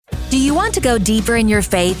Do you want to go deeper in your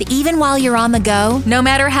faith even while you're on the go? No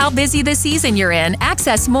matter how busy the season you're in,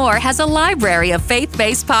 Access More has a library of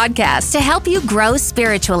faith-based podcasts to help you grow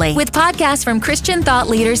spiritually. With podcasts from Christian thought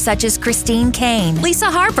leaders such as Christine Kane, Lisa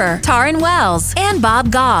Harper, Taryn Wells, and Bob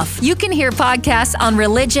Goff. You can hear podcasts on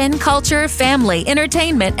religion, culture, family,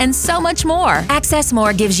 entertainment, and so much more. Access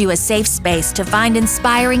More gives you a safe space to find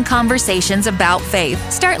inspiring conversations about faith.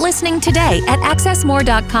 Start listening today at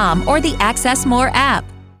accessmore.com or the Access More app.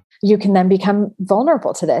 You can then become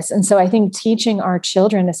vulnerable to this. And so I think teaching our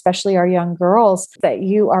children, especially our young girls, that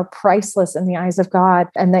you are priceless in the eyes of God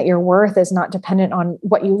and that your worth is not dependent on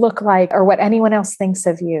what you look like or what anyone else thinks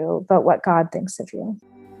of you, but what God thinks of you.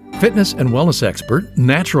 Fitness and wellness expert,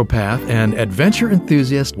 naturopath, and adventure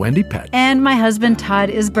enthusiast Wendy Pett. And my husband, Todd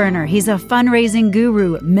Isberner. He's a fundraising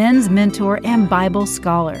guru, men's mentor, and Bible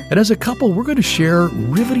scholar. And as a couple, we're going to share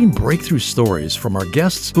riveting breakthrough stories from our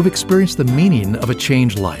guests who've experienced the meaning of a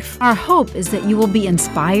changed life. Our hope is that you will be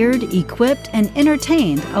inspired, equipped, and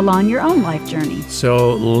entertained along your own life journey.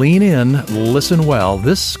 So lean in, listen well.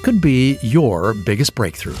 This could be your biggest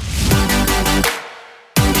breakthrough.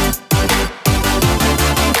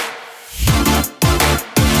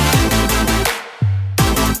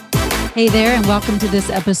 Hey there, and welcome to this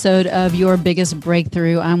episode of Your Biggest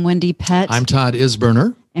Breakthrough. I'm Wendy Pett. I'm Todd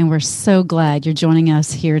Isberner. And we're so glad you're joining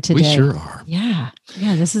us here today. We sure are. Yeah,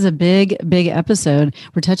 this is a big episode.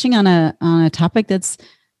 We're touching on a topic that's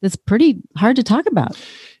pretty hard to talk about.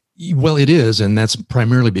 Well, it is, and that's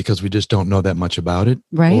primarily because we just don't know that much about it.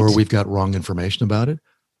 Right. Or we've got wrong information about it.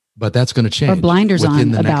 But that's going to change. Or blinders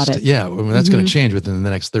on about it. Yeah, that's going to change within the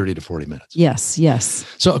next 30 to 40 minutes. Yes.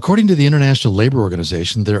 So according to the International Labor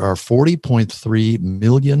Organization, there are 40.3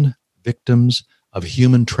 million victims of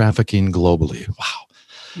human trafficking globally.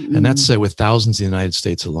 Wow. And that's with thousands in the United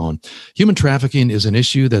States alone. Human trafficking is an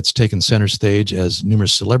issue that's taken center stage as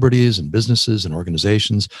numerous celebrities and businesses and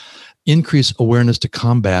organizations increase awareness to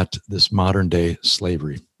combat this modern day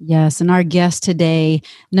slavery. Yes, and our guest today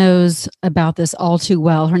knows about this all too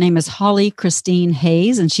well. Her name is Holly Christine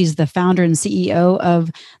Hayes, and she's the founder and CEO of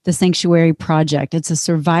the Sanctuary Project. It's a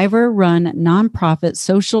survivor-run nonprofit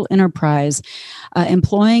social enterprise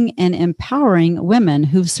employing and empowering women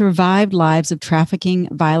who've survived lives of trafficking,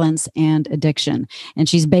 violence, and addiction. And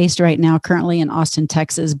she's based right now currently in Austin,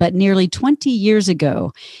 Texas, but nearly 20 years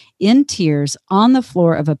ago, in tears on the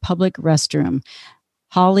floor of a public restroom,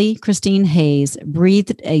 Holly Christine Hayes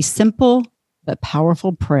breathed a simple but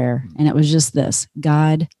powerful prayer, and it was just this: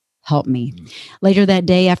 God, help me. Later that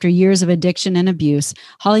day, after years of addiction and abuse,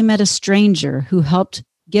 Holly met a stranger who helped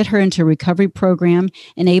get her into a recovery program,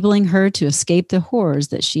 enabling her to escape the horrors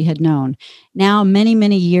that she had known. Now,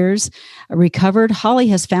 many years recovered, Holly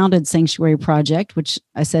has founded Sanctuary Project, which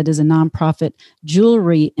I said is a nonprofit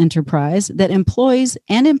jewelry enterprise that employs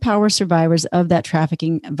and empowers survivors of that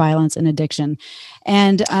trafficking, violence, and addiction.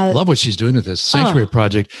 And I love what she's doing with this. Sanctuary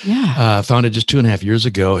Project, founded just 2.5 years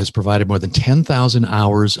ago, has provided more than 10,000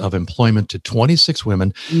 hours of employment to 26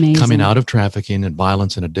 women coming out of trafficking and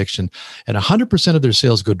violence and addiction. And 100% of their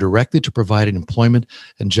sales go directly to providing employment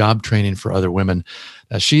and job training for other women.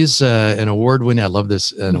 She's an award-winning, I love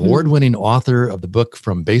this, an award-winning author of the book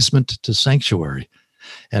From Basement to Sanctuary.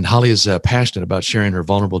 And Holly is passionate about sharing her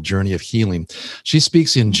vulnerable journey of healing. She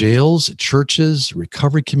speaks in jails, churches,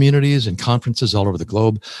 recovery communities, and conferences all over the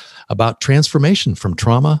globe about transformation from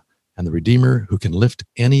trauma and the Redeemer who can lift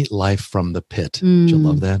any life from the pit. Don't you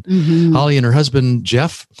love that? Holly and her husband,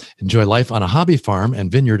 Jeff, enjoy life on a hobby farm and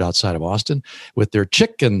vineyard outside of Austin with their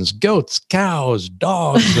chickens, goats, cows,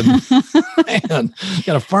 dogs, and man,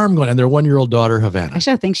 got a farm going, and their 1-year-old daughter, Havana.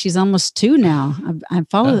 Actually, I think she's almost 2 now. I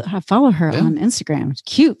follow her on Instagram.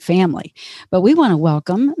 Cute family. But we want to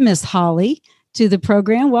welcome Miss Holly to the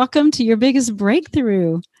program. Welcome to Your Biggest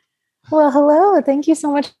Breakthrough. Well, hello. Thank you so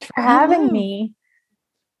much for having me.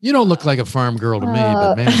 You don't look like a farm girl to me,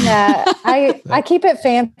 but man. Yeah, I keep it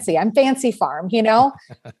fancy. I'm fancy farm, you know?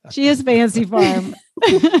 She is fancy farm.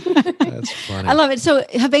 That's funny. I love it. So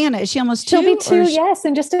Havana, is she almost 2? She'll be 2, yes,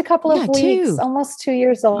 in just a couple of weeks. 2. Almost 2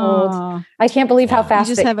 years old. Aww. I can't believe how fast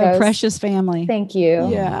it goes. You just have a precious family. Thank you.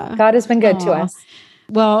 Yeah. God has been good to us.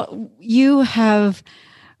 Well,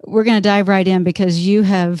 we're going to dive right in because you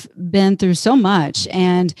have been through so much,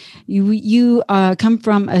 and you come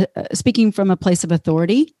from speaking from a place of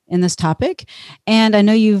authority in this topic. And I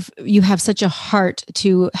know you have such a heart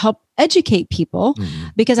to help educate people,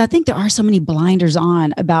 because I think there are so many blinders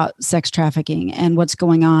on about sex trafficking and what's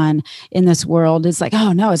going on in this world. It's like,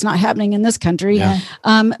 oh no, it's not happening in this country. Yeah.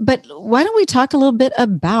 But why don't we talk a little bit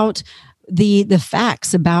about the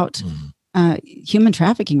facts about human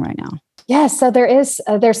trafficking right now? Yeah, so there's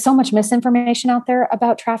so much misinformation out there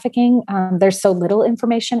about trafficking. There's so little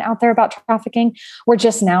information out there about trafficking. We're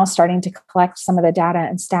just now starting to collect some of the data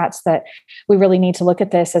and stats that we really need to look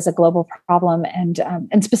at this as a global problem,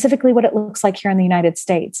 and specifically what it looks like here in the United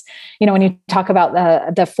States. You know, when you talk about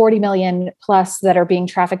the 40 million plus that are being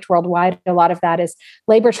trafficked worldwide, a lot of that is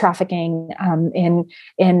labor trafficking in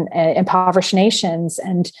impoverished nations,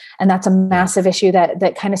 and that's a massive issue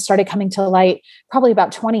that kind of started coming to light probably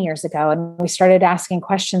about 20 years ago. And we started asking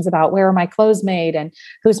questions about where are my clothes made and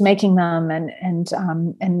who's making them,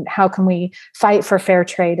 and how can we fight for fair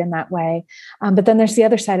trade in that way. But then there's the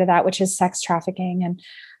other side of that, which is sex trafficking. And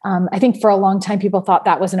I think for a long time, people thought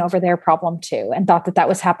that was an over there problem too, and thought that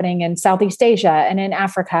was happening in Southeast Asia and in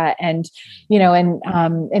Africa, and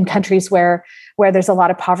in countries where there's a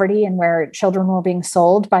lot of poverty and where children were being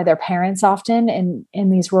sold by their parents, often in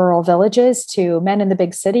these rural villages, to men in the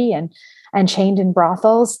big city and chained in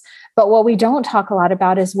brothels. But what we don't talk a lot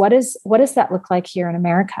about is what does that look like here in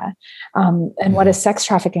America, and what does sex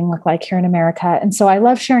trafficking look like here in America? And so I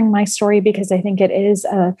love sharing my story because I think it is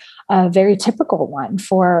a very typical one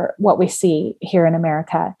for what we see here in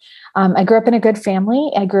America. I grew up in a good family.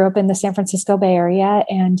 I grew up in the San Francisco Bay Area,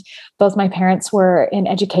 and both my parents were in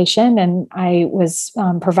education, and I was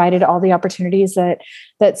provided all the opportunities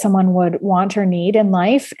that someone would want or need in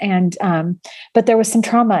life. And but there was some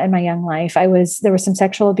trauma in my young life. There was some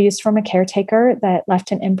sexual abuse from a caretaker that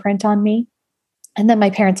left an imprint on me. And then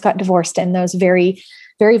my parents got divorced in those very,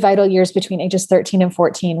 very vital years between ages 13 and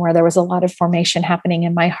 14, where there was a lot of formation happening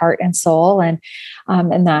in my heart and soul. And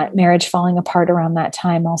that marriage falling apart around that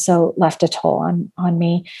time also left a toll on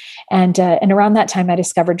me. And around that time, I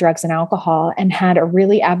discovered drugs and alcohol and had a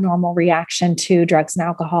really abnormal reaction to drugs and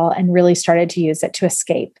alcohol, and really started to use it to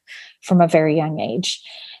escape from a very young age.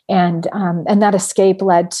 And that escape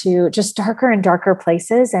led to just darker and darker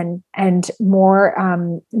places and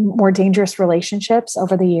more dangerous relationships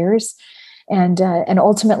over the years, and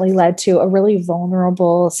ultimately led to a really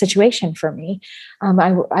vulnerable situation for me.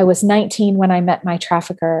 I was 19 when I met my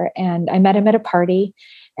trafficker, and I met him at a party.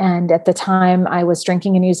 And at the time, I was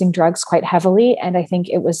drinking and using drugs quite heavily, and I think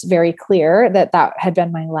it was very clear that had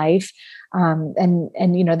been my life. And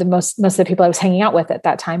the most of the people I was hanging out with at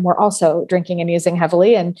that time were also drinking and using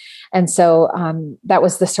heavily. And so that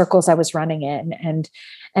was the circles I was running in, and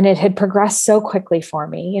it had progressed so quickly for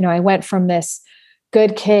me. You know, I went from this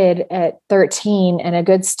good kid at 13 and a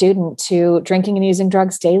good student to drinking and using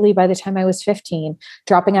drugs daily by the time I was 15,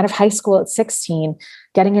 dropping out of high school at 16,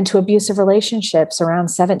 getting into abusive relationships around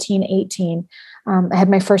 17, 18. I had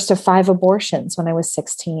my first of 5 abortions when I was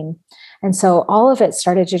 16. And so all of it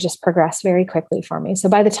started to just progress very quickly for me. So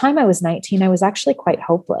by the time I was 19, I was actually quite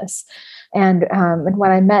hopeless. And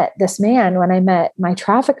when I met my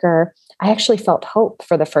trafficker, I actually felt hope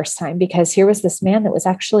for the first time, because here was this man that was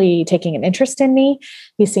actually taking an interest in me.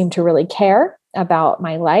 He seemed to really care about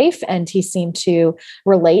my life, and he seemed to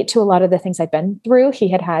relate to a lot of the things I'd been through. He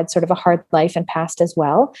had sort of a hard life and past as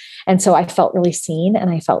well. And so I felt really seen,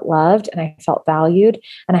 and I felt loved, and I felt valued,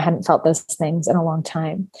 and I hadn't felt those things in a long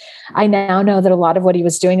time. I now know that a lot of what he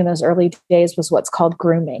was doing in those early days was what's called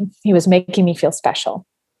grooming. He was making me feel special.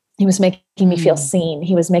 He was making me feel seen.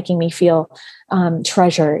 He was making me feel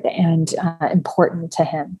treasured and important to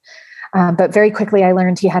him. But very quickly, I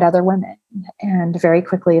learned he had other women. And very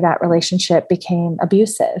quickly, that relationship became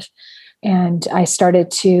abusive. And I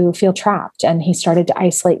started to feel trapped. And he started to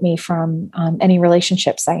isolate me from any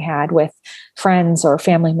relationships I had with friends or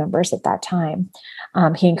family members at that time.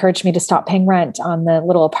 He encouraged me to stop paying rent on the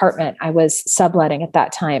little apartment I was subletting at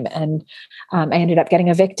that time. And I ended up getting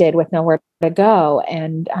evicted with nowhere to go.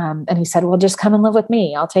 And he said, well, just come and live with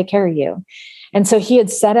me. I'll take care of you. And so he had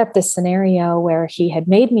set up this scenario where he had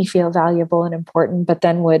made me feel valuable and important, but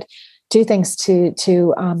then would do things to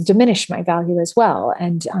diminish my value as well,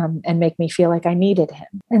 and make me feel like I needed him.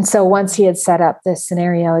 And so once he had set up this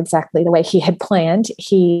scenario exactly the way he had planned,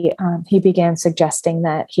 he began suggesting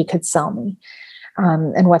that he could sell me.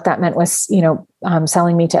 And what that meant was,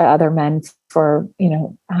 selling me to other men for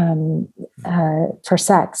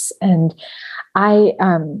sex. And I,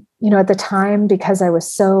 at the time, because I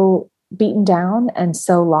was so beaten down and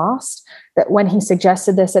so lost, that when he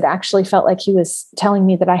suggested this, it actually felt like he was telling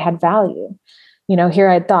me that I had value. Here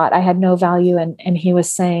I thought I had no value, and he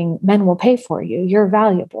was saying, men will pay for you. You're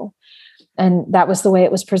valuable. And that was the way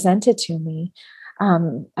it was presented to me.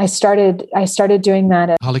 I started doing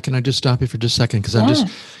that. Holly, can I just stop you for just a second?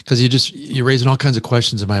 Because you're raising all kinds of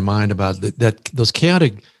questions in my mind about those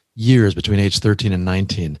chaotic years between age 13 and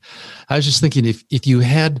 19. I was just thinking, if you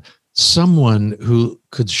had someone who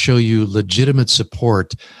could show you legitimate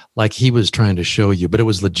support like he was trying to show you, but it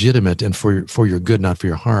was legitimate and for your good, not for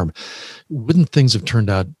your harm, wouldn't things have turned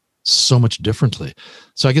out so much differently?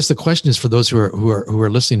 So I guess the question is for those who are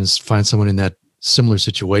listening is find someone in that similar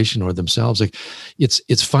situation or themselves, like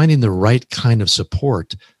it's finding the right kind of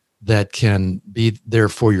support that can be there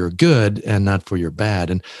for your good and not for your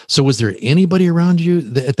bad. And so was there anybody around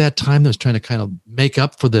you at that time that was trying to kind of make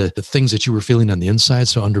up for the things that you were feeling on the inside,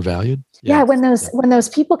 so undervalued? Yeah, when those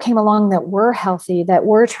people came along that were healthy, that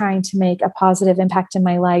were trying to make a positive impact in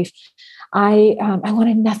my life, I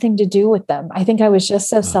wanted nothing to do with them. I think I was just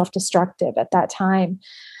so self-destructive at that time.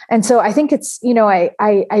 And so I think it's,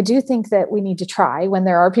 I do think that we need to try when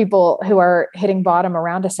there are people who are hitting bottom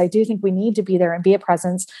around us. I do think we need to be there and be a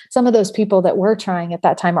presence. Some of those people that were trying at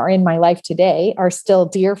that time are in my life today, are still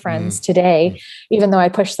dear friends today, even though I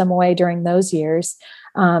pushed them away during those years,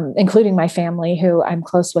 including my family, who I'm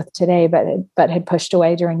close with today, but had pushed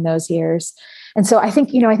away during those years. And so I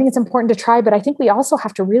think it's important to try, but I think we also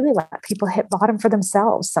have to really let people hit bottom for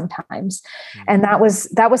themselves sometimes. And that was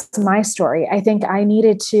my story. I think I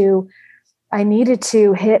needed to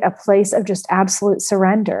hit a place of just absolute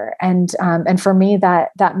surrender. And for me,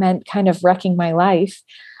 that meant kind of wrecking my life.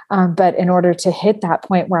 But in order to hit that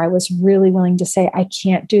point where I was really willing to say, I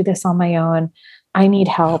can't do this on my own, I need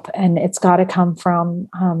help. And it's got to come from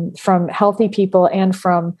healthy people and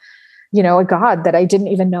from a God that I didn't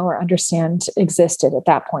even know or understand existed at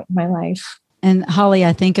that point in my life. And Holly,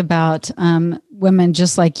 I think about women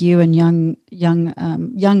just like you and young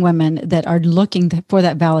women that are looking for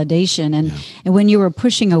that validation. And when you were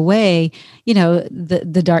pushing away,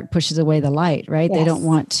 the dark pushes away the light, right? Yes. They don't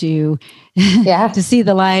want to to see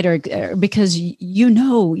the light, or because you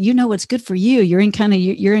know what's good for you.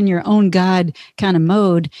 You're in your own God kind of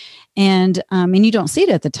mode. And you don't see it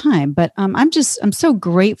at the time, but I'm so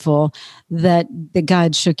grateful that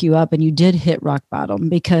God shook you up and you did hit rock bottom,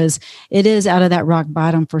 because it is out of that rock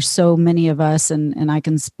bottom for so many of us. And I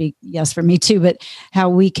can speak, yes, for me too, but how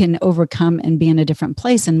we can overcome and be in a different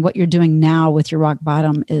place. And what you're doing now with your rock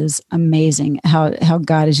bottom is amazing. How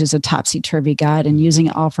God is just a topsy-turvy God and using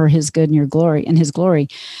it all for his good and your glory and his glory.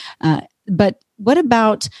 But what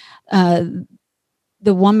about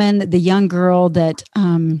the woman, the young girl that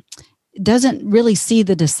doesn't really see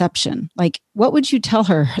the deception? Like, what would you tell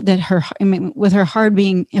her with her heart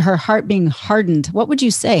being hardened? What would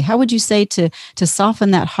you say? How would you say to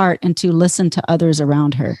soften that heart and to listen to others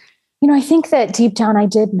around her? I think that deep down, I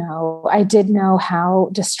did know how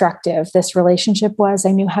destructive this relationship was.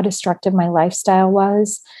 I knew how destructive my lifestyle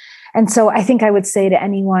was. And so I think I would say to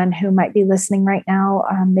anyone who might be listening right now,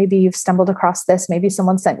 maybe you've stumbled across this, maybe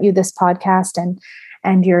someone sent you this podcast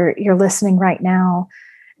and you're listening right now,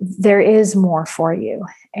 there is more for you.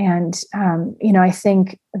 And, I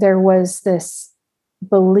think there was this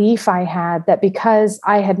belief I had that because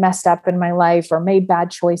I had messed up in my life or made bad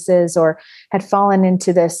choices or had fallen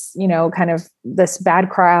into this, kind of this bad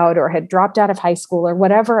crowd or had dropped out of high school or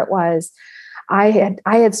whatever it was, I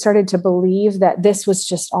had started to believe that this was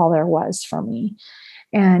just all there was for me.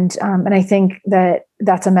 And I think that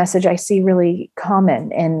that's a message I see really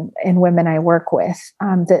common in women I work with,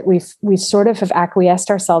 that we sort of have acquiesced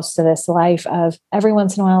ourselves to this life of every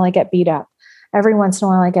once in a while I get beat up, every once in a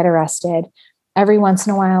while I get arrested, every once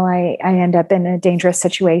in a while I end up in a dangerous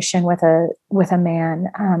situation with a man.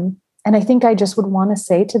 And I think I just would want to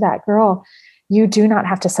say to that girl, you do not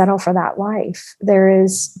have to settle for that life.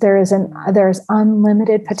 There's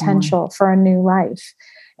unlimited potential for a new life.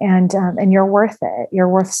 And you're worth it. You're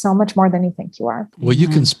worth so much more than you think you are. Well, you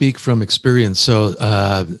can speak from experience. So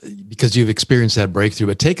because you've experienced that breakthrough,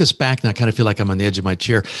 but take us back, and I kind of feel like I'm on the edge of my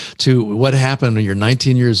chair, to what happened when you're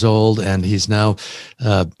 19 years old and he's now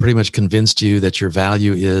pretty much convinced you that your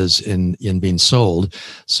value is in being sold.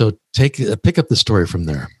 So pick up the story from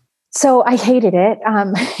there. So I hated it.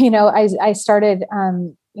 I started,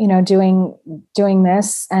 doing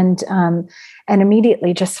this and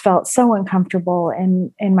immediately just felt so uncomfortable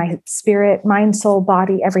in my spirit, mind, soul,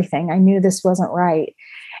 body, everything. I knew this wasn't right.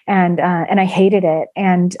 And I hated it.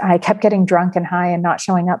 And I kept getting drunk and high and not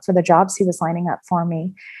showing up for the jobs he was lining up for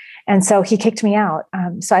me. And so he kicked me out.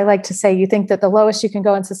 So I like to say, you think that the lowest you can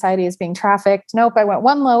go in society is being trafficked. Nope. I went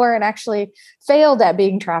one lower and actually failed at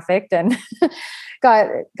being trafficked and got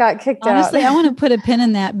kicked out. Honestly, I want to put a pin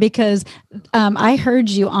in that because I heard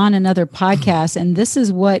you on another podcast, and this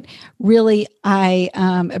is what really I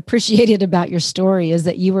appreciated about your story, is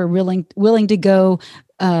that you were willing to go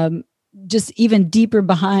just even deeper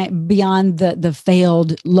beyond the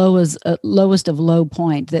failed lowest of low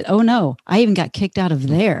point, that, oh no, I even got kicked out of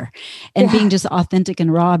there, and being just authentic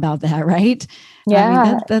and raw about that. Right. Yeah.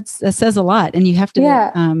 I mean, that says a lot, and you have to,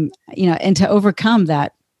 and to overcome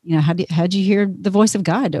that, how'd you hear the voice of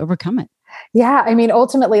God to overcome it? Yeah. I mean,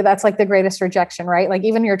 ultimately that's like the greatest rejection, right? Like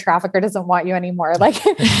even your trafficker doesn't want you anymore. Like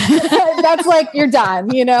that's like, you're done,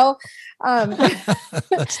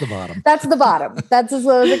 That's the bottom. That's the bottom. That's as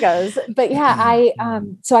low as it goes. But yeah,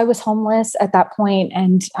 so I was homeless at that point,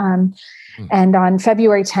 and on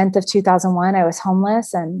February 10th of 2001, I was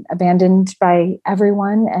homeless and abandoned by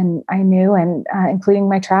everyone. And I knew, and including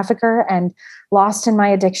my trafficker, and lost in my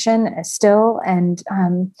addiction still.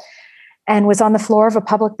 And was on the floor of a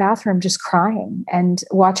public bathroom, just crying and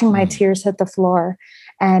watching my tears hit the floor.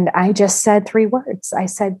 And I just said 3 words. I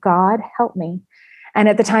said, "God, help me." And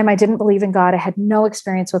at the time, I didn't believe in God. I had no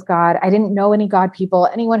experience with God. I didn't know any God people.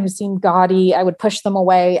 Anyone who seemed gaudy, I would push them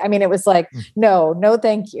away. I mean, it was like, no,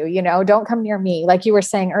 thank you. Don't come near me. Like you were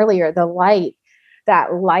saying earlier, the light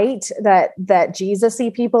that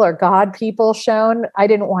Jesus-y people or God people shone, I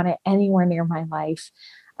didn't want it anywhere near my life.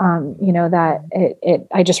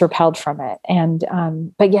 I just repelled from it. And,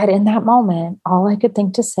 but yet in that moment, all I could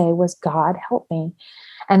think to say was, "God, help me."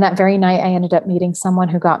 And that very night, I ended up meeting someone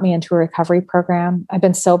who got me into a recovery program. I've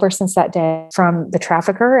been sober since that day from the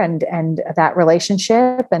trafficker and that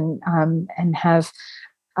relationship, and have,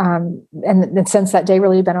 and since that day,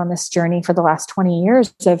 really been on this journey for the last 20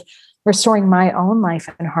 years of restoring my own life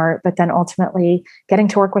and heart, but then ultimately getting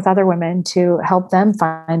to work with other women to help them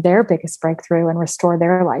find their biggest breakthrough and restore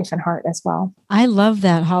their life and heart as well. I love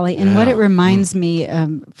that, Holly. And what it reminds me,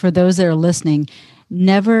 for those that are listening,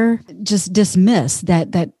 never just dismiss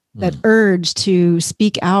that urge to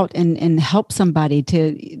speak out and help somebody,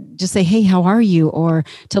 to just say, "Hey, how are you?" or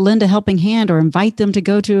to lend a helping hand, or invite them to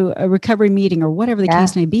go to a recovery meeting, or whatever the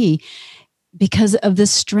case may be. Because of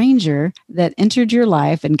this stranger that entered your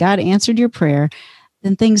life and God answered your prayer,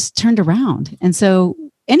 then things turned around. And so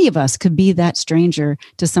any of us could be that stranger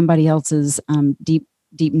to somebody else's deep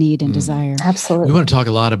need and desire. Absolutely. We want to talk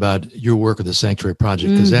a lot about your work with the Sanctuary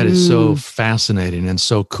Project, because that is so fascinating and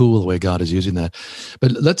so cool the way God is using that.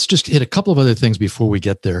 But let's just hit a couple of other things before we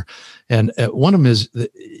get there. And one of them is,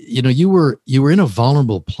 you were in a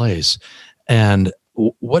vulnerable place, and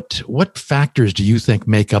what factors do you think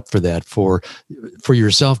make up for that, for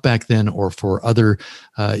yourself back then, or for other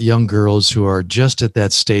young girls who are just at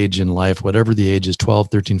that stage in life, whatever the age is, 12,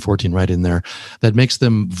 13, 14, right in there, that makes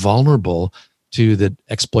them vulnerable to the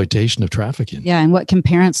exploitation of trafficking? Yeah. And what can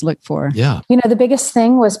parents look for? Yeah. The biggest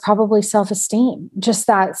thing was probably self-esteem, just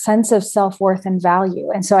that sense of self-worth and value.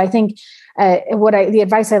 And so I think the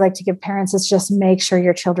advice I like to give parents is just make sure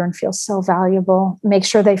your children feel so valuable, make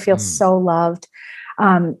sure they feel so loved.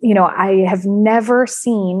 I have never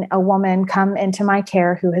seen a woman come into my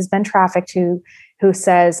care who has been trafficked, who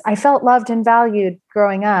says, "I felt loved and valued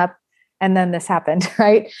growing up, and then this happened,"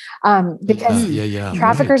 right? Because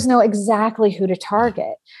traffickers know exactly who to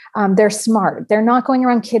target. They're smart. They're not going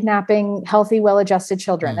around kidnapping healthy, well-adjusted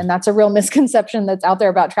children. And that's a real misconception that's out there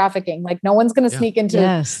about trafficking. Like, no one's going to sneak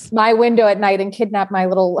into my window at night and kidnap my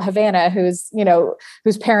little Havana, whose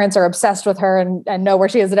parents are obsessed with her and know where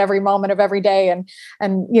she is at every moment of every day. And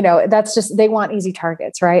that's just, they want easy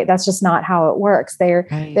targets, right? That's just not how it works.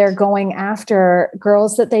 They're going after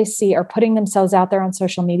girls that they see are putting themselves out there on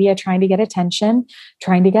social media, trying to get attention,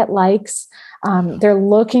 trying to get likes. They're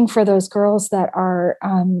looking for those girls that are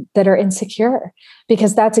insecure,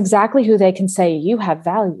 because that's exactly who they can say, "You have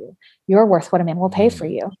value. You're worth what a man will pay for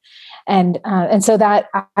you." And so that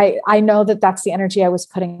I know that that's the energy I was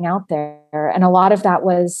putting out there. And a lot of that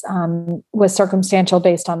was circumstantial,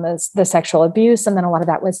 based on the sexual abuse. And then a lot of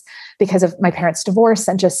that was because of my parents' divorce,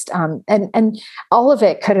 and just, and all of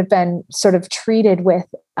it could have been sort of treated with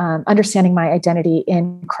understanding my identity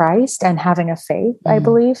in Christ and having a faith, I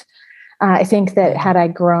believe. I think that had I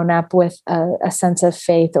grown up with a sense of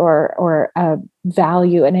faith or a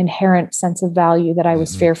value, an inherent sense of value that I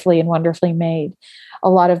was fearfully and wonderfully made, a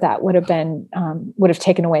lot of that would have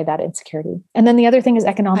taken away that insecurity. And then the other thing is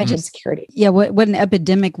economic insecurity. Yeah, what an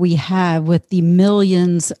epidemic we have with the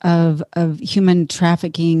millions of human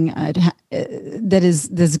trafficking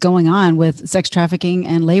that's going on with sex trafficking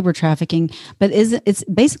and labor trafficking. But it's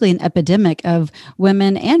basically an epidemic of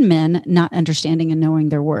women and men not understanding and knowing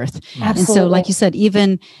their worth. Absolutely. And so, like you said,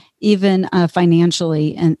 even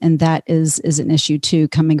financially, and that is an issue too,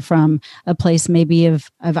 coming from a place maybe of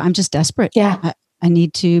I'm just desperate. Yeah. I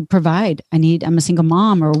need to provide. I'm a single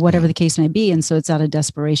mom or whatever the case may be. And so it's out of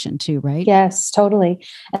desperation too, right? Yes, totally.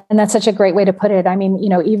 And that's such a great way to put it. I mean,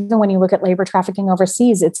 even when you look at labor trafficking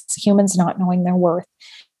overseas, it's humans not knowing their worth.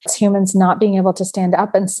 It's humans not being able to stand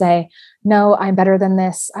up and say, no, I'm better than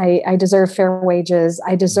this. I deserve fair wages.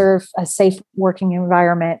 I deserve a safe working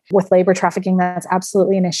environment. With labor trafficking, that's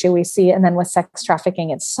absolutely an issue we see. And then with sex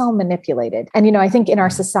trafficking, it's so manipulated. And, I think in our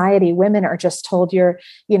society, women are just told you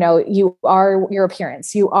are your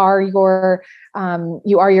appearance, you are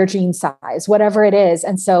your gene size, whatever it is.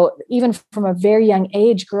 And so even from a very young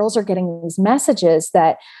age, girls are getting these messages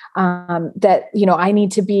that I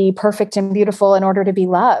need to be perfect and beautiful in order to be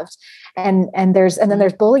loved. And then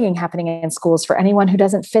there's bullying happening in schools for anyone who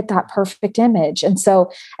doesn't fit that perfect image. And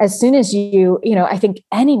so as soon as I think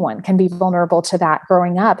anyone can be vulnerable to that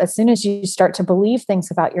growing up. As soon as you start to believe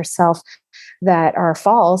things about yourself that are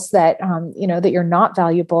false, that you're not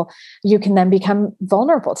valuable, you can then become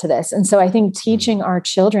vulnerable to this. And so I think teaching our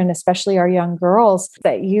children, especially our young girls,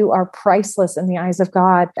 that you are priceless in the eyes of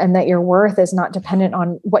God and that your worth is not dependent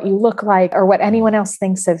on what you look like or what anyone else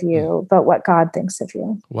thinks of you, but what God thinks of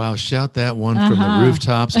you. Wow. Shout that one from the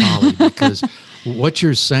rooftops, Holly, because what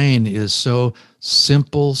you're saying is so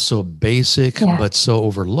simple, so basic, but so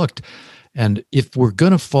overlooked. And if we're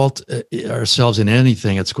going to fault ourselves in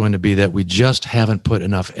anything, it's going to be that we just haven't put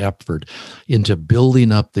enough effort into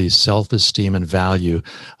building up the self-esteem and value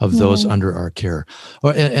of those under our care.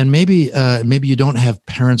 And maybe you don't have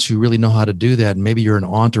parents who really know how to do that. And maybe you're an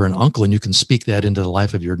aunt or an uncle and you can speak that into the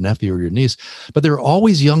life of your nephew or your niece. But there are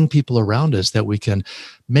always young people around us that we can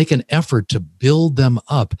make an effort to build them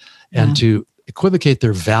up and to equivocate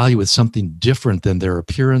their value with something different than their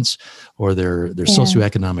appearance or their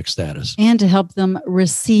socioeconomic status. And to help them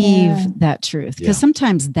receive that truth. Because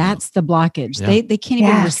sometimes that's the blockage. Yeah. They can't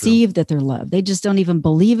even receive that they're loved. They just don't even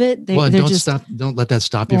believe it. Don't let that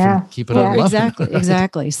stop you from keeping on loving.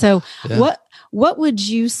 Exactly. So what would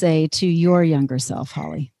you say to your younger self,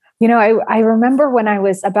 Holly? I remember when I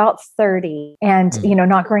was about 30 and,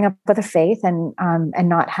 not growing up with a faith and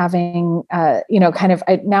not having,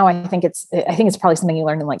 now I think it's probably something you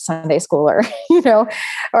learn in like Sunday school or,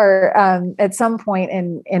 at some point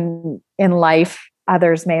in life,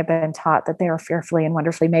 others may have been taught that they are fearfully and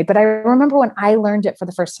wonderfully made. But I remember when I learned it for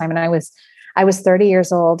the first time and I was 30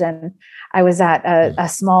 years old and I was at a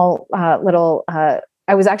small little,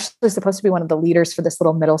 I was actually supposed to be one of the leaders for this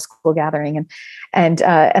little middle school gathering. And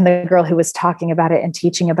the girl who was talking about it and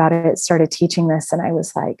teaching about it started teaching this. And I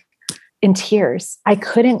was like in tears. I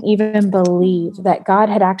couldn't even believe that God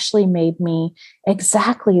had actually made me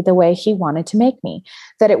exactly the way he wanted to make me.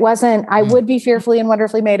 That it wasn't, I would be fearfully and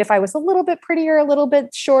wonderfully made if I was a little bit prettier, a little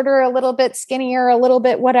bit shorter, a little bit skinnier, a little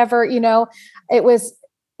bit whatever,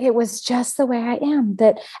 it was just the way I am,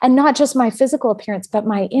 and not just my physical appearance, but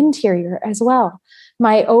my interior as well.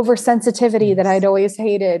 My oversensitivity that I'd always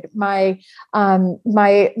hated, my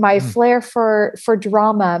flair for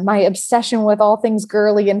drama, my obsession with all things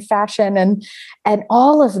girly and fashion and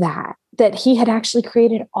all of that he had actually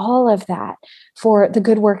created all of that for the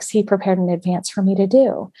good works he prepared in advance for me to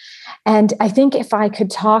do. And I think if I could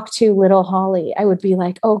talk to little Holly, I would be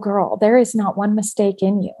like, oh girl, there is not one mistake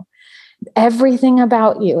in you. Everything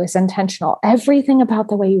about you is intentional. Everything about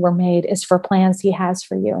the way you were made is for plans he has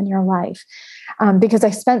for you in your life. Because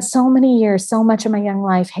I spent so many years, so much of my young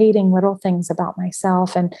life hating little things about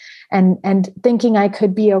myself and thinking I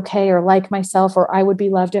could be okay or like myself, or I would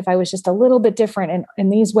be loved if I was just a little bit different in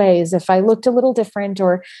these ways. If I looked a little different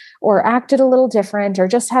or acted a little different or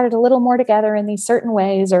just had it a little more together in these certain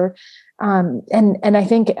ways and I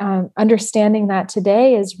think understanding that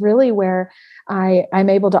today is really where I'm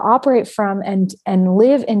able to operate from and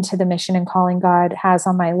live into the mission and calling God has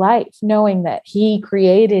on my life, knowing that he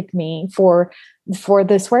created me for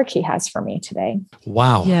this work he has for me today.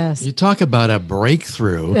 Wow. Yes. You talk about a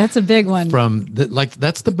breakthrough. That's a big one.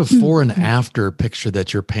 That's the before and after picture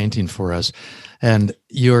that you're painting for us. And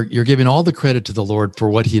you're giving all the credit to the Lord for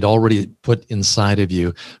what he'd already put inside of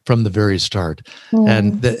you from the very start.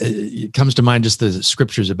 And it comes to mind just the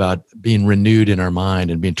scriptures about being renewed in our mind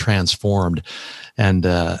and being transformed. And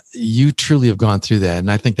you truly have gone through that. And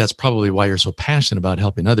I think that's probably why you're so passionate about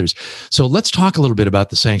helping others. So let's talk a little bit about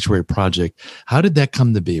the Sanctuary Project. How did that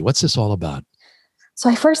come to be? What's this all about? So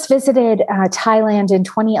I first visited Thailand in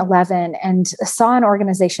 2011 and saw an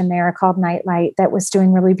organization there called Nightlight that was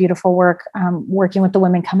doing really beautiful work, working with the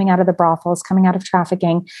women coming out of the brothels, coming out of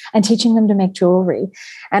trafficking, and teaching them to make jewelry.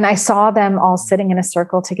 And I saw them all sitting in a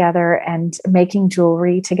circle together and making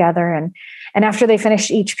jewelry together. And after they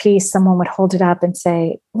finished each piece, someone would hold it up and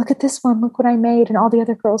say, look at this one, look what I made. And all the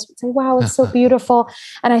other girls would say, wow, it's so beautiful.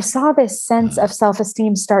 And I saw this sense of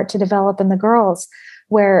self-esteem start to develop in the girls,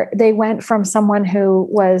 where they went from someone who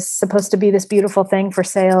was supposed to be this beautiful thing for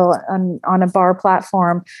sale on a bar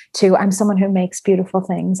platform to, I'm someone who makes beautiful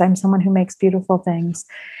things. I'm someone who makes beautiful things.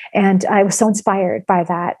 And I was so inspired by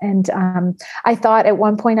that. And I thought at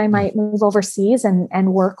one point I might move overseas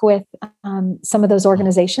and work with some of those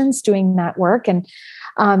organizations doing that work. And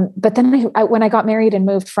but then when I got married and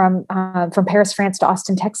moved from Paris, France to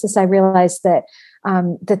Austin, Texas, I realized that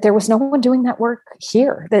there was no one doing that work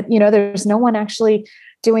here, that, there's no one actually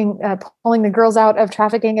doing, pulling the girls out of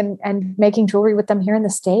trafficking and making jewelry with them here in the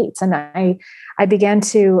States. And I began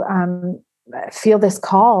to feel this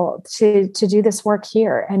call to do this work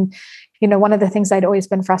here. And, one of the things I'd always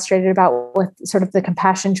been frustrated about with sort of the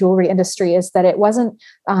compassion jewelry industry is that it wasn't,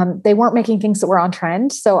 they weren't making things that were on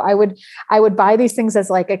trend. So I would buy these things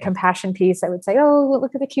as like a compassion piece. I would say, oh,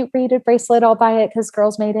 look at the cute beaded bracelet. I'll buy it because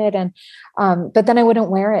girls made it. And, but then I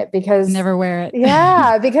wouldn't wear it because never wear it.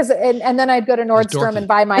 Yeah. Because, and then I'd go to Nordstrom and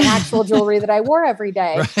buy my actual jewelry that I wore every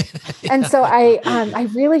day. Right. And so I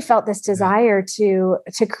really felt this desire to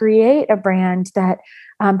create a brand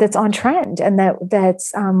that's on trend and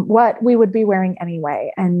that's what we would be wearing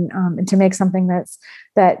anyway, and to make something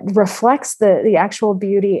that reflects the actual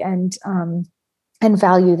beauty and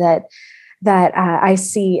value that I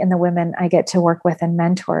see in the women I get to work with and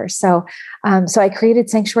mentor. So I created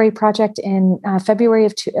Sanctuary Project in February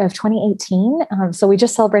of 2018. So we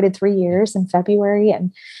just celebrated 3 years in February,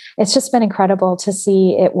 and it's just been incredible to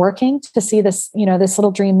see it working, to see this, this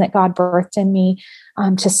little dream that God birthed in me,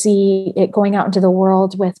 to see it going out into the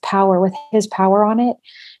world with power, with His power on it,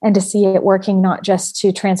 and to see it working not just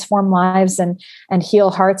to transform lives and heal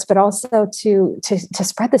hearts, but also to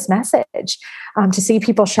spread this message, to see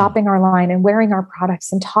people shopping our line and wearing our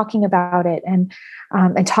products and talking about it, and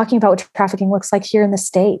talking about what trafficking looks like here in the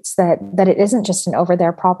States, that it isn't just an over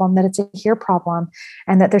there problem, that it's a here problem,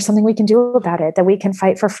 and that there's something we can do about it, that we can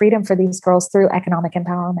fight for freedom for these girls through economic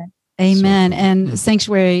empowerment. Amen. And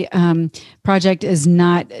Sanctuary Project is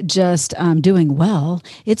not just doing well,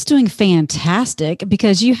 it's doing fantastic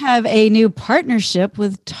because you have a new partnership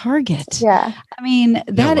with Target. Yeah. I mean,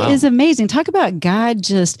 that is amazing. Talk about God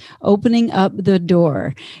just opening up the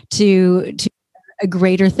door to a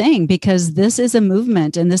greater thing, because this is a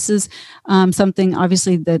movement, and this is something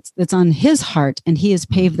obviously that's on His heart, and He has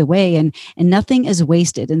paved the way, and nothing is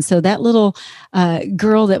wasted. And so that little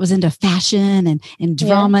girl that was into fashion and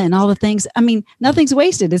drama and all the things, I mean, nothing's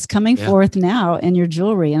wasted. It's coming forth now in your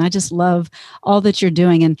jewelry. And I just love all that you're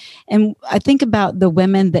doing. And I think about the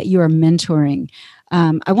women that you are mentoring.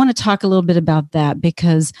 I want to talk a little bit about that,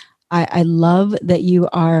 because I love that you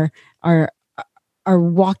are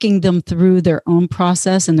walking them through their own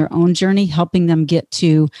process and their own journey, helping them get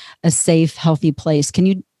to a safe, healthy place. Can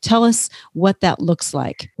you tell us what that looks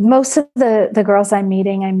like? Most of the girls I'm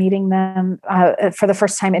meeting them for the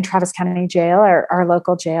first time in Travis County Jail, our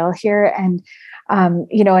local jail here. And,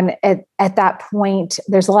 and at that point,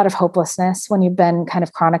 there's a lot of hopelessness when you've been kind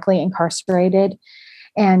of chronically incarcerated.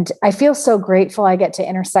 And I feel so grateful I get to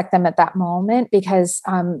intersect them at that moment, because,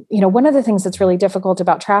 one of the things that's really difficult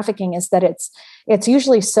about trafficking is that it's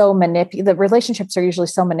usually so the relationships are usually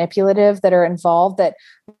so manipulative that are involved, that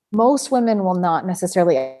most women will not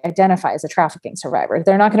necessarily identify as a trafficking survivor.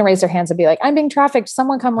 They're not going to raise their hands and be like, I'm being trafficked,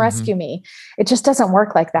 someone come rescue me. It just doesn't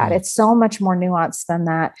work like that. It's so much more nuanced than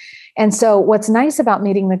that. And so what's nice about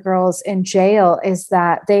meeting the girls in jail is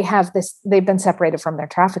that they've been separated from their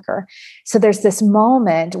trafficker. So there's this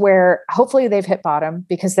moment where hopefully they've hit bottom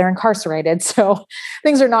because they're incarcerated. So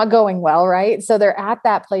things are not going well, right? So they're at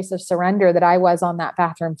that place of surrender that I was on that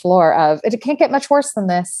bathroom floor of, it can't get much worse than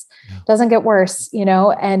this. Doesn't get worse,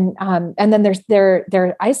 and then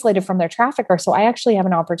they're isolated from their trafficker. So I actually have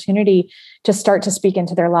an opportunity to start to speak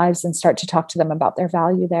into their lives and start to talk to them about their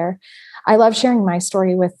value there. I love sharing my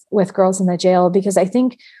story with girls in the jail, because I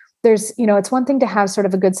think there's, it's one thing to have sort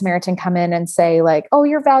of a good Samaritan come in and say like, oh,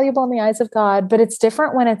 you're valuable in the eyes of God, but it's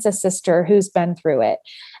different when it's a sister who's been through it.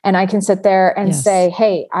 And I can sit there and say,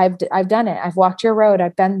 hey, I've done it. I've walked your road.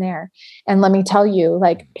 I've been there. And let me tell you,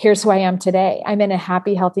 like, here's who I am today. I'm in a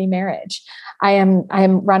happy, healthy marriage. I am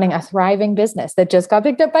running a thriving business that just got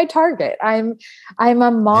picked up by Target. I'm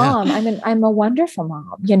a mom. Yeah. I'm a wonderful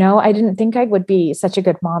mom. I didn't think I would be such a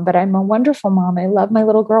good mom, but I'm a wonderful mom. I love my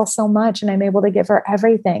little girl so much, and I'm able to give her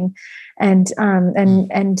everything, and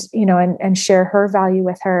share her value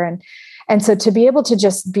with her. And so to be able to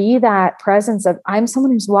just be that presence of, I'm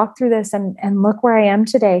someone who's walked through this and look where I am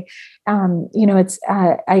today.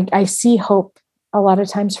 I see hope a lot of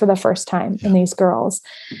times for the first time in these girls.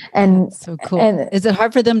 And that's so cool. And is it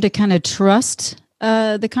hard for them to kind of trust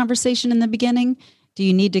the conversation in the beginning? Do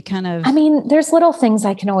you need to kind of... I mean, there's little things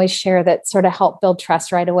I can always share that sort of help build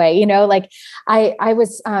trust right away. You know, like I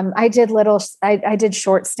did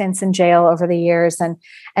short stints in jail over the years.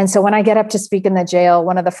 And so when I get up to speak in the jail,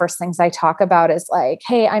 one of the first things I talk about is like,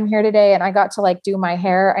 hey, I'm here today and I got to like do my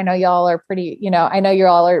hair. I know y'all are pretty, you know, I know you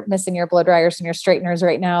all are missing your blow dryers and your straighteners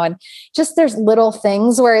right now. And just there's little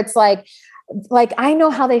things where it's like, I know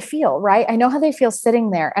how they feel, right? I know how they feel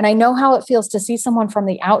sitting there. And I know how it feels to see someone from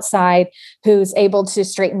the outside who's able to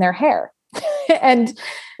straighten their hair. And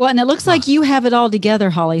it looks like you have it all together,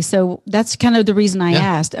 Holly. So that's kind of the reason I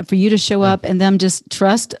asked for you to show up and them just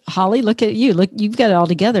trust. Holly, look at you. Look, you've got it all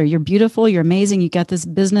together. You're beautiful. You're amazing. You got this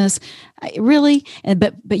business, really.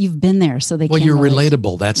 But you've been there, so they. Well, you're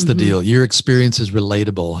relatable. That's the deal. Your experience is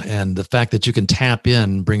relatable, and the fact that you can tap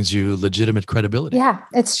in brings you legitimate credibility. Yeah,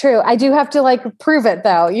 it's true. I do have to like prove it,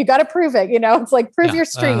 though. You got to prove it. You know, it's like prove your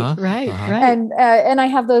street, right? And I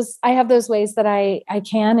have those ways that I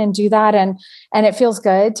can and do that, and it feels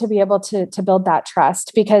good to be able to build that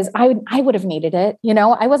trust, because I would have needed it. You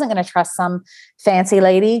know, I wasn't going to trust some fancy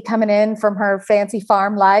lady coming in from her fancy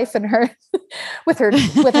farm life and her with her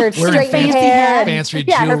straight fancy hair, fancy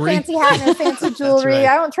jewelry. Her fancy hat and her fancy jewelry. Right.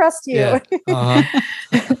 I don't trust you. Yeah.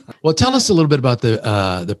 Well, tell us a little bit about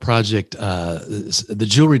the project, the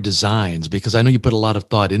jewelry designs, because I know you put a lot of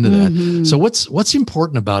thought into that. So what's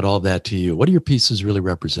important about all that to you? What do your pieces really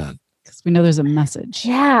represent? We know there's a message.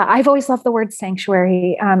 Yeah, I've always loved the word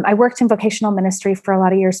sanctuary. I worked in vocational ministry for a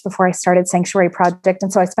lot of years before I started Sanctuary Project.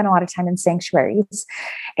 And so I spent a lot of time in sanctuaries.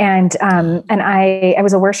 And I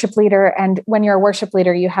was a worship leader. And when you're a worship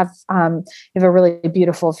leader, you have a really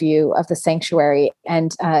beautiful view of the sanctuary.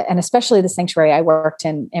 And especially the sanctuary I worked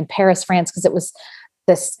in Paris, France, because it was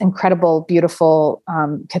this incredible, beautiful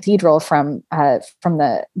cathedral from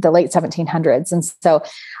the late 1700s. And so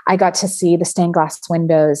I got to see the stained glass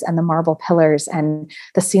windows and the marble pillars and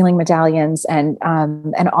the ceiling medallions and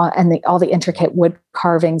all the intricate wood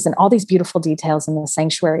carvings and all these beautiful details in the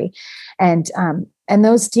sanctuary. And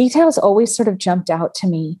those details always sort of jumped out to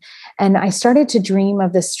me. And I started to dream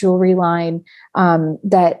of this jewelry line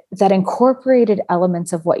that incorporated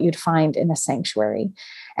elements of what you'd find in a sanctuary,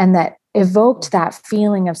 and that evoked that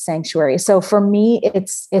feeling of sanctuary. So for me,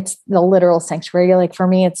 it's the literal sanctuary. Like for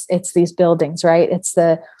me, it's these buildings, right? It's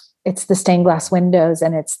the stained glass windows,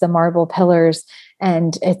 and it's the marble pillars,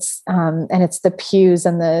 and it's the pews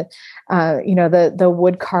and the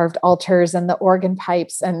wood carved altars and the organ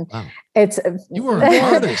pipes, and you were an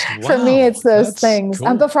artist. Wow. For me, it's those things.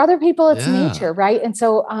 Cool. But for other people, it's nature, right? And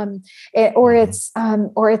so, it's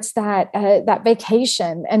that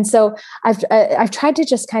vacation. And so I've tried to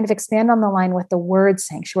just kind of expand on the line with the word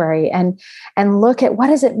sanctuary and look at what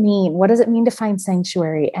does it mean? What does it mean to find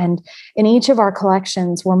sanctuary? And in each of our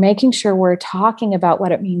collections, we're making sure we're talking about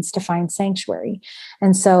what it means to find sanctuary.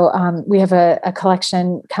 And so we have a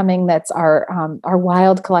collection coming that's our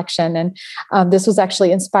wild collection, and this was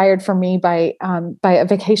actually inspired for me by a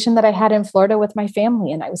vacation that I had in Florida with my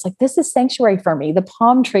family, and I was like, "This is sanctuary for me." The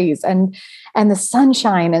palm trees and the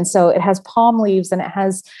sunshine, and so it has palm leaves, and it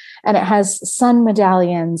has sun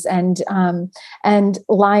medallions and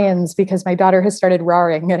lions, because my daughter has started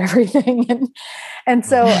roaring at everything. And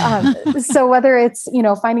so whether it's,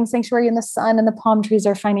 finding sanctuary in the sun and the palm trees,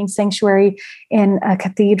 or finding sanctuary in a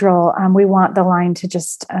cathedral, we want the line to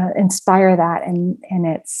just inspire that in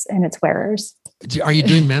its wearers. Are you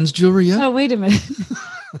doing men's jewelry yet? Oh, wait a minute.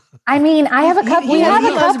 I mean, I have a couple. We have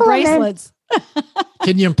a couple bracelets.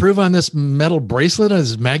 Can you improve on this metal bracelet,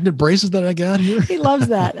 this magnet bracelet that I got here? He loves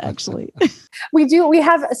that, actually. We do. We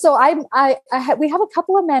have. So we have a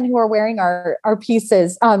couple of men who are wearing our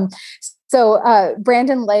pieces. So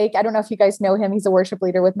Brandon Lake, I don't know if you guys know him. He's a worship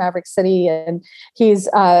leader with Maverick City, and he's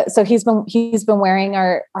been wearing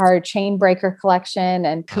our chain breaker collection.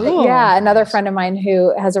 And cool. Yeah, another friend of mine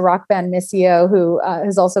who has a rock band, Missio, who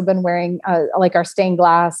has also been wearing like our stained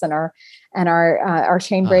glass and our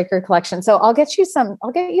chain breaker collection. So I'll get you some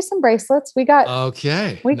bracelets. We got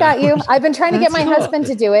you. I've been trying to get my husband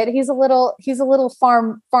to do it. He's a little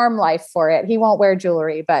farm life for it. He won't wear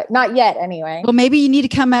jewelry, but not yet anyway. Well, maybe you need to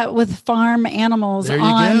come out with farm animals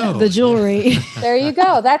on the jewelry. There you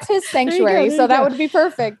go. That's his sanctuary. So that would be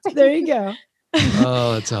perfect. There you go.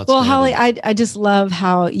 Oh, that's outstanding. Well, Holly, I just love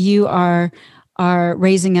how you are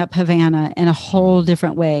raising up Havana in a whole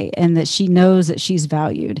different way, and that she knows that she's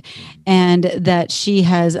valued, and that she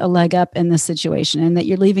has a leg up in this situation, and that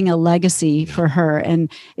you're leaving a legacy for her.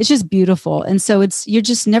 And it's just beautiful. And so you're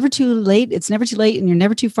just never too late. It's never too late, and you're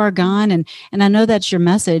never too far gone. And I know that's your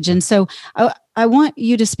message. And so I want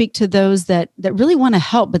you to speak to those that really want to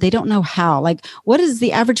help, but they don't know how. Like, what does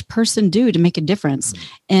the average person do to make a difference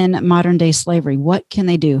in modern day slavery? What can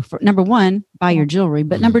they do? For number one, buy your jewelry,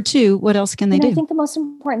 but number two, what else can they do? I think the most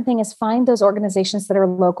important thing is find those organizations that are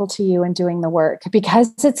local to you and doing the work,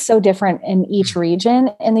 because it's so different in each region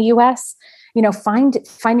in the U.S.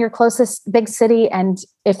 Find your closest big city. And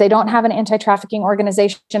if they don't have an anti-trafficking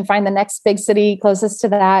organization, find the next big city closest to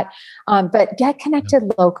that. But get connected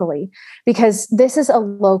locally, because this is a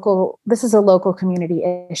local community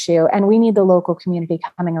issue, and we need the local community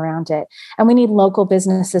coming around it. And we need local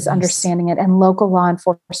businesses understanding it, and local law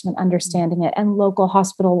enforcement understanding it, and local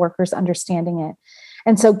hospital workers understanding it.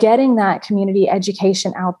 And so getting that community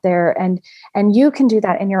education out there, and you can do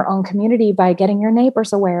that in your own community by getting your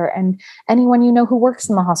neighbors aware, and anyone you know who works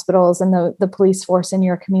in the hospitals and the police force in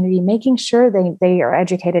your community, making sure they are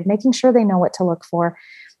educated, making sure they know what to look for.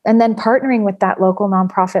 And then partnering with that local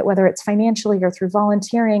nonprofit, whether it's financially or through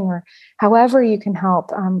volunteering or however you can help.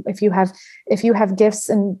 If you have gifts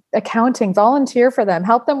in accounting, volunteer for them,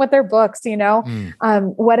 help them with their books,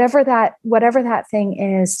 whatever that thing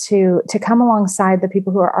is, to come alongside the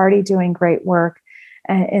people who are already doing great work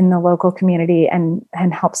in the local community and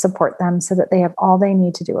help support them so that they have all they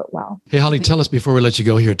need to do it well. Hey, Holly, tell us, before we let you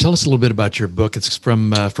go here, tell us a little bit about your book. It's from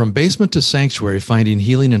Basement to Sanctuary, Finding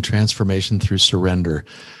Healing and Transformation Through Surrender.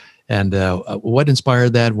 And what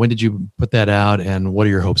inspired that? When did you put that out? And what are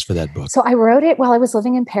your hopes for that book? So I wrote it while I was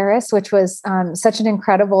living in Paris, which was such an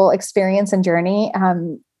incredible experience and journey.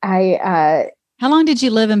 How long did you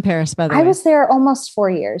live in Paris, by the way? I was there almost 4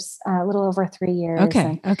 years, a little over 3 years.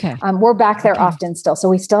 Okay. We're back there often still. So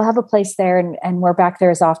we still have a place there, and we're back there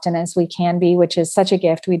as often as we can be, which is such a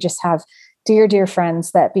gift. We just have dear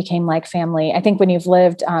friends that became like family. I think when you've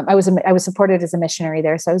lived, I was supported as a missionary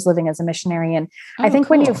there. So I was living as a missionary. And I think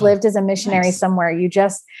when you've lived as a missionary somewhere,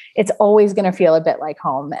 it's always going to feel a bit like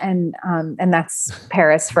home. And that's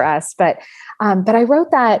Paris for us. But I wrote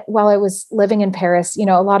that while I was living in Paris.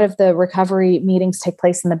 A lot of the recovery meetings take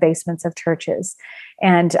place in the basements of churches.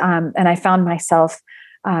 And I found myself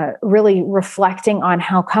really reflecting on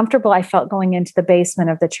how comfortable I felt going into the basement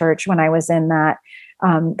of the church when I was in that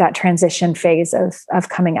transition phase of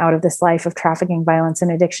coming out of this life of trafficking, violence,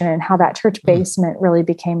 and addiction, and how that church basement really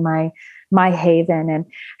became my haven, and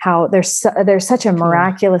how there's such a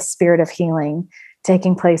miraculous spirit of healing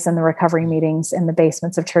taking place in the recovery meetings in the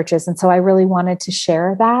basements of churches. And so I really wanted to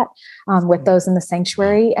share that with those in the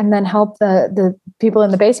sanctuary, and then help the people in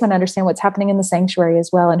the basement understand what's happening in the sanctuary as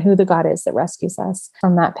well, and who the God is that rescues us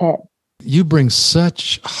from that pit. You bring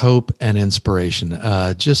such hope and inspiration.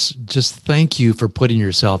 Just thank you for putting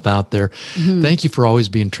yourself out there. Mm-hmm. Thank you for always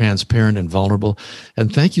being transparent and vulnerable.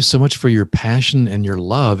 And thank you so much for your passion and your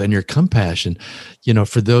love and your compassion,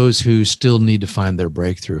 for those who still need to find their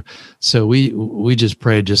breakthrough. So we just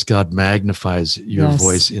pray God magnifies your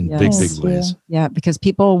voice in big ways. Yeah, because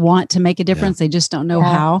people want to make a difference. They just don't know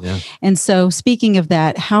how. Yeah. And so speaking of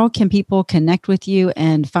that, how can people connect with you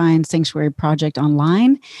and find Sanctuary Project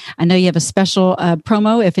online? I know you have a special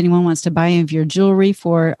promo if anyone wants to buy any of your jewelry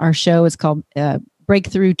for our show. It's called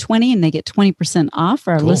Breakthrough 20, and they get 20% off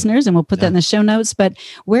for our listeners, and we'll put that in the show notes. But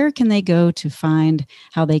where can they go to find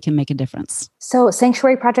how they can make a difference? So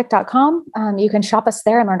sanctuaryproject.com. You can shop us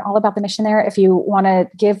there and learn all about the mission there. If you want to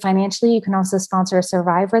give financially, you can also sponsor a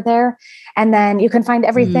survivor there. And then you can find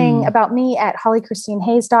everything about me at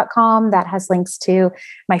hollychristinehayes.com. That has links to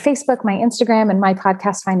my Facebook, my Instagram, and my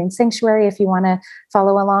podcast, Finding Sanctuary, if you want to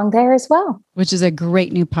follow along there as well. Which is a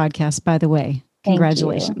great new podcast, by the way.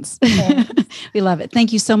 Congratulations. We love it.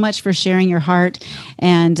 Thank you so much for sharing your heart.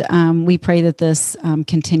 And we pray that this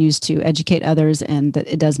continues to educate others and that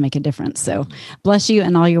it does make a difference. So bless you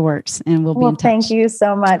and all your works, and we'll be in touch. Thank you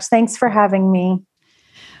so much. Thanks for having me.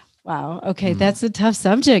 Wow. Okay. That's a tough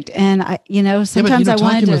subject. And sometimes I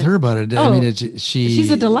wanted talking with her about it. I mean, she's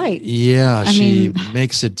a delight. Yeah. She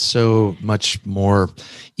makes it so much more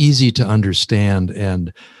easy to understand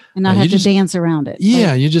and not have to dance around it. Yeah.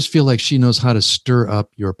 Right? You just feel like she knows how to stir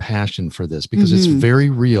up your passion for this, because it's very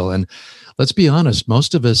real. And let's be honest,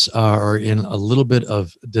 most of us are in a little bit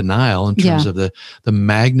of denial in terms of the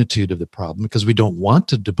magnitude of the problem, because we don't want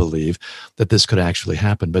to believe that this could actually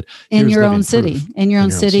happen. But in your own city, in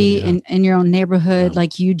your own neighborhood,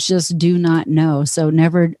 like you just do not know. So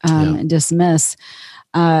never dismiss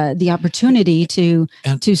the opportunity to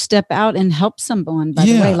step out and help someone, by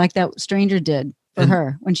the way, like that stranger did. for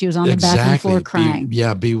her when she was on the bathroom floor crying.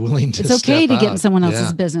 Be willing to. It's okay to get in someone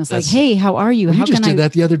else's business. Like, hey, how are you? Well, how you just did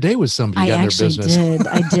that the other day with somebody. I actually did.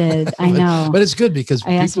 I did. I know. But it's good because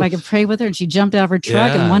I asked if I could pray with her, and she jumped out of her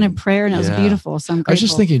truck and wanted prayer, and it was beautiful. So I'm grateful. I was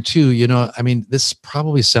just thinking too. This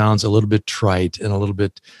probably sounds a little bit trite and a little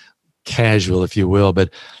bit casual, if you will, but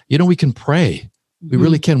we can pray. We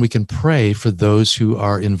really can. We can pray for those who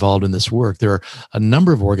are involved in this work. There are a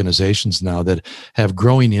number of organizations now that have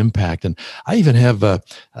growing impact. And I even have,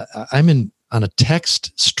 I'm on a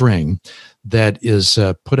text string that is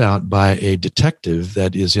put out by a detective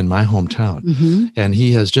that is in my hometown. And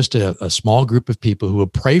he has just a small group of people who will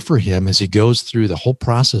pray for him as he goes through the whole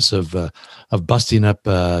process of busting up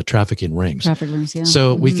trafficking rings.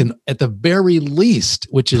 So we can, at the very least,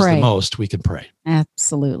 which is the most, we can pray.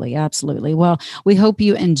 Absolutely. Absolutely. Well, we hope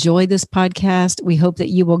you enjoy this podcast. We hope that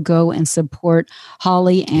you will go and support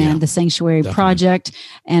Holly and the Sanctuary Project,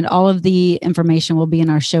 and all of the information will be in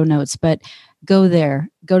our show notes. But go there,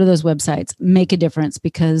 go to those websites, make a difference,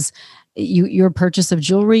 because your purchase of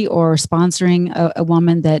jewelry or sponsoring a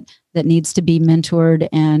woman that needs to be mentored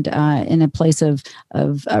and in a place of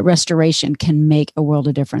restoration can make a world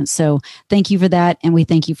of difference. So thank you for that. And we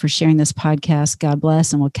thank you for sharing this podcast. God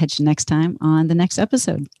bless. And we'll catch you next time on the next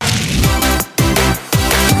episode.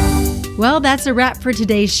 Well, that's a wrap for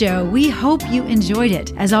today's show. We hope you enjoyed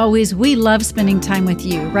it. As always, we love spending time with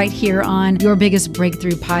you right here on Your Biggest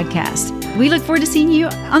Breakthrough podcast. We look forward to seeing you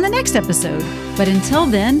on the next episode. But until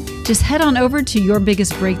then, just head on over to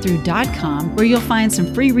yourbiggestbreakthrough.com, where you'll find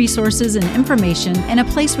some free resources and information and a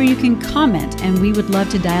place where you can comment, and we would love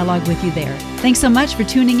to dialogue with you there. Thanks so much for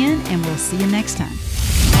tuning in, and we'll see you next time.